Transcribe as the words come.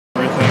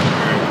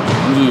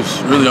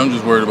I'm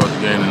just worried about the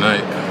game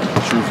tonight,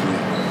 truthfully.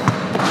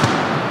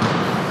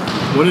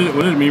 What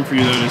did it mean for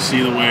you though to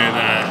see the way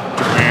that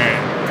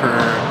Durant,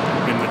 Kerr,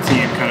 and the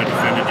team kind of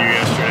defended you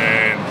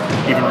yesterday, and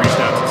even reached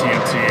out to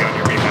TNT on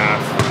your behalf?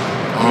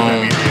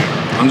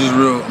 I'm just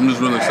real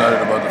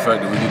excited about the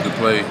fact that we get to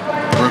play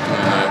Brooklyn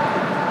tonight.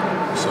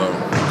 So.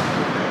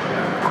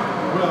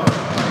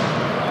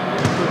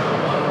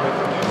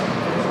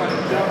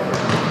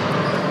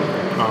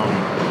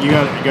 You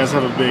guys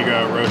have a big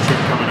road trip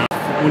coming up.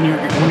 When you're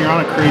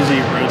on a crazy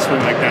road swing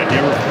like that, do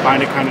you ever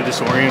find it kind of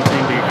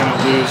disorienting? Do you kind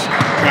of lose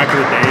track of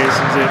the days?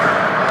 Is it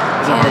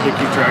hard to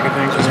keep track of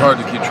things? It's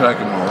hard to keep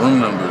track of my room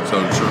number, to tell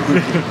the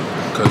truth,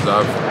 because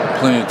I've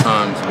plenty of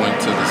times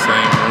went to the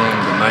same room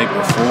the night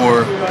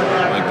before,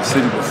 like the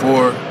city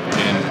before,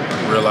 and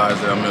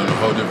realized that I'm in a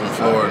whole different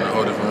floor in a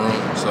whole different room.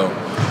 So,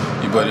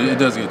 but it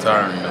does get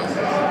tiring, though.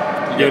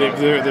 Yeah,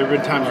 there have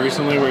been times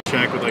recently where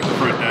Shaq with like the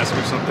front desk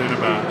or something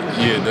about.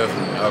 Yeah,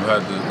 definitely. I've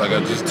had to, like, I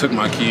just took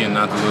my key and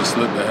not the little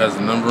slip that has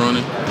the number on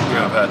it.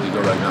 Yeah. I've had to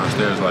go back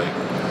downstairs, like,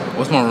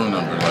 what's my room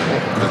number? Like,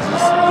 because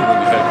it's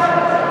really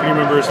heavy. Do you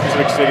remember a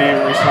specific city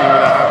recently where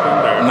that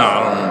happened? Or? No,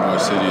 I don't remember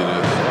what city it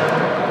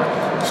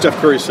is. Steph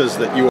Curry says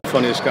that you are the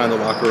funniest guy in the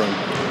locker room,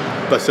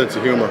 best sense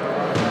of humor.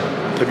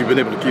 Have you been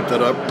able to keep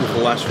that up over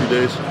the last few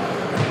days?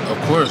 Of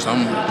course,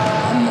 I'm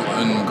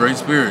in great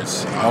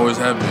spirits. I always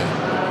have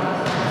been.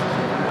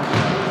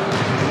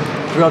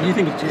 Well, do you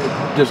think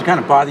does it kind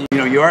of bother you? You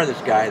know, you are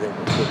this guy that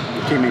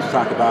your teammates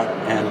talk about,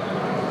 and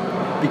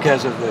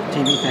because of the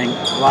TV thing,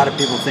 a lot of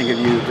people think of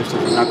you just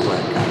as a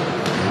knucklehead kind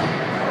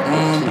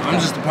of. I'm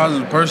just a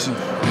positive person,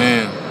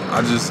 man.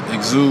 I just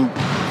exude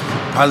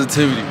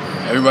positivity.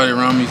 Everybody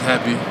around me is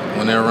happy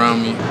when they're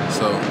around me,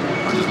 so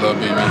I just love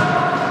being me.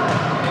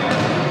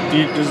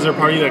 Is there a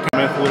part of you that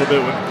kind of a little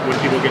bit when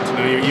people get to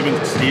know you? Even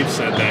Steve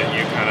said that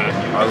you kind of.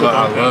 I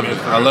love it.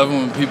 I love it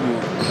when people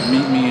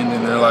meet me and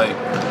then they're like,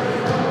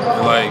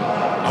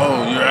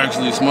 oh, you're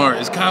actually smart.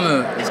 It's kind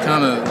of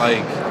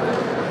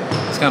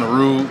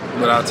rude,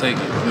 but I'll take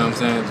it. You know what I'm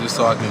saying? Just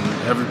so I can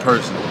every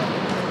person.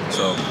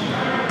 So.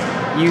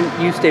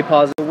 You stay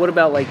positive. What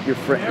about like your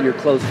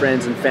close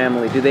friends and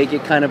family? Do they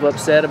get kind of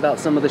upset about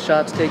some of the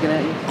shots taken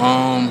at you?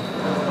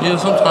 Yeah,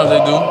 sometimes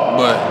they do,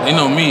 but they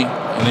know me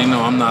and they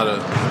know I'm not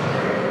a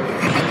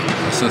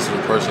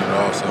sensitive person at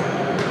all. So.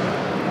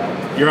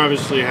 You're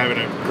obviously having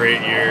a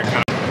great year.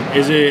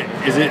 Is it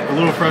a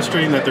little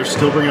frustrating that they're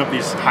still bringing up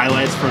these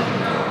highlights from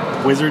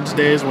Wizards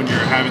days when you're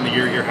having the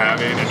year you're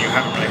having and you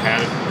haven't really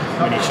had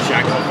many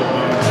Shaq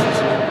moments?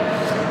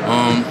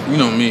 You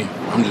know me.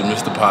 I'm just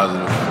Mr.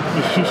 Positive.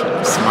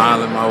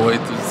 Smiling my way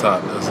through the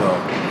top, that's all.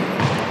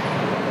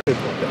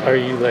 Are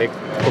you like,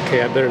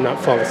 okay, I better not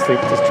fall asleep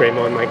because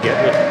Draymond might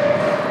get me?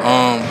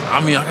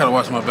 I mean, I gotta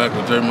watch my back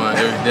with Draymond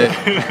every day.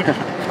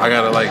 I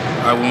gotta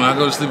when I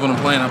go to sleep on the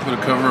plane, I put a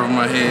cover over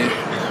my head.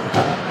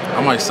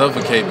 I might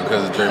suffocate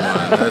because of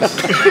Draymond. That's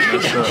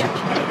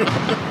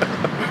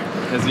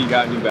Has he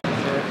gotten you back?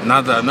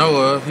 Not that I know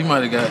of. He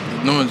might have got,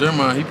 knowing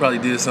Draymond, he probably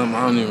did something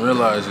I don't even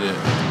realize yet.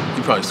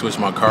 He probably switched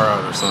my car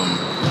out or something.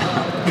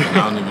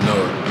 I don't even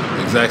know it.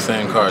 The exact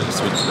same car, just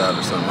switched it out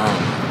or something. I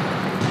don't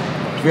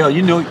know.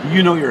 Javale,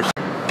 you know yourself,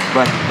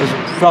 but has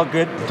it felt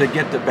good to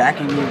get the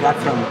backing you got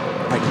from,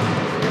 like,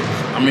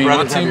 I mean,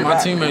 my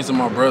teammates are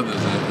my brothers,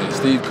 and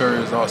Steve Kerr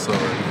is also,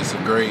 it's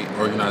a great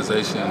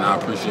organization, and I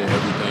appreciate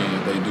everything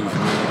that they do for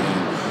me,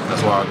 and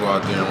that's why I go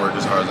out there and work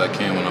as hard as I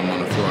can when I'm on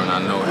the floor, and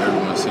I know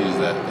everyone sees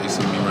that. They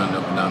see me running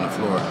up and down the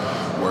floor,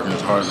 working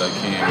as hard as I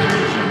can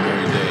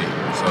every day,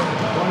 so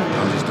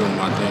I'm just doing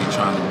my thing,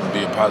 trying to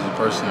be a positive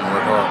person and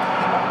work hard.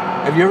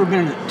 Have you ever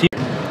been in a team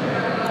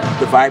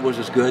the vibe was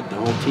as good, the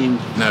whole team?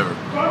 Never.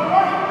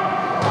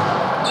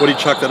 What do you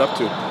chalk that up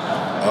to?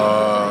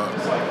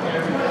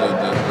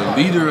 The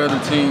leader of the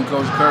team,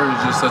 Coach Kerr,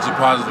 is just such a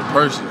positive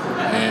person,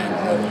 and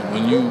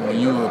when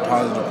you're a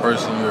positive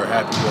person, you're a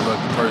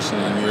happy-go-lucky person,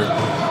 and you're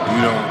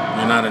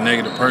not a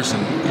negative person.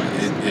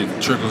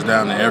 It trickles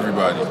down to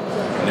everybody,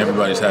 and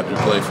everybody's happy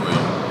to play for you.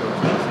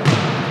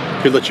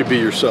 He lets you be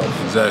yourself.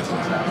 Exactly.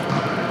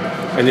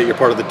 And yet you're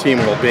part of the team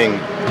while being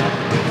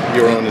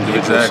your own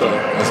individual Exactly.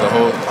 self.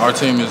 It's our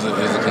team is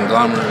a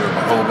conglomerate of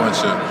a whole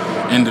bunch of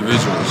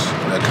individuals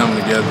that come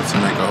together to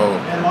make a whole.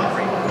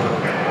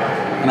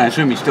 And I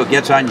assume he still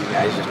gets on you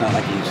guys. It's not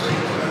like he's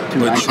too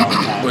nice all the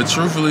time. But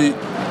truthfully,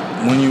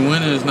 when you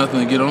win, there's nothing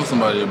to get on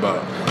somebody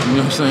about. You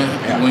know what I'm saying?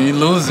 Yeah. When you're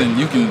losing,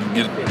 you can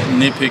get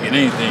nitpicking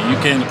anything. You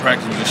came to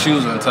practice with your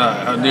shoes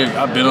untied. How dare you?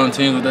 I've been on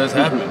teams where that's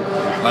happened.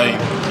 Like,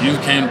 you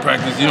came to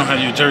practice, you don't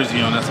have your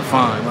jersey on, that's a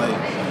fine. Like,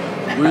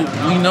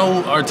 we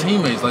know our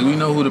teammates. Like, we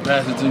know who to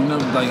pass it to. You know,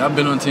 like, I've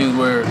been on teams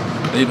where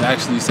they've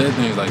actually said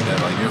things like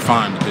that. Like, you're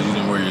fine because you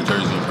didn't wear your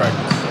jersey in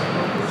practice.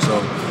 So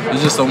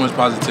there's just so much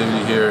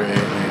positivity here,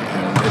 and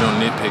they don't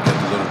nitpick at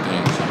the little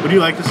things. Would you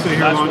like to stay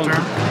here long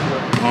term?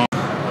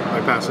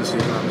 Like past this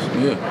season,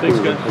 obviously. Yeah. Thanks,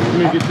 guys.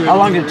 How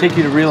long did it take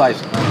you to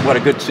realize what a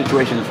good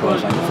situation this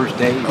was? Like the first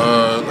day?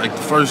 Like the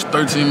first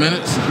 13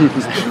 minutes.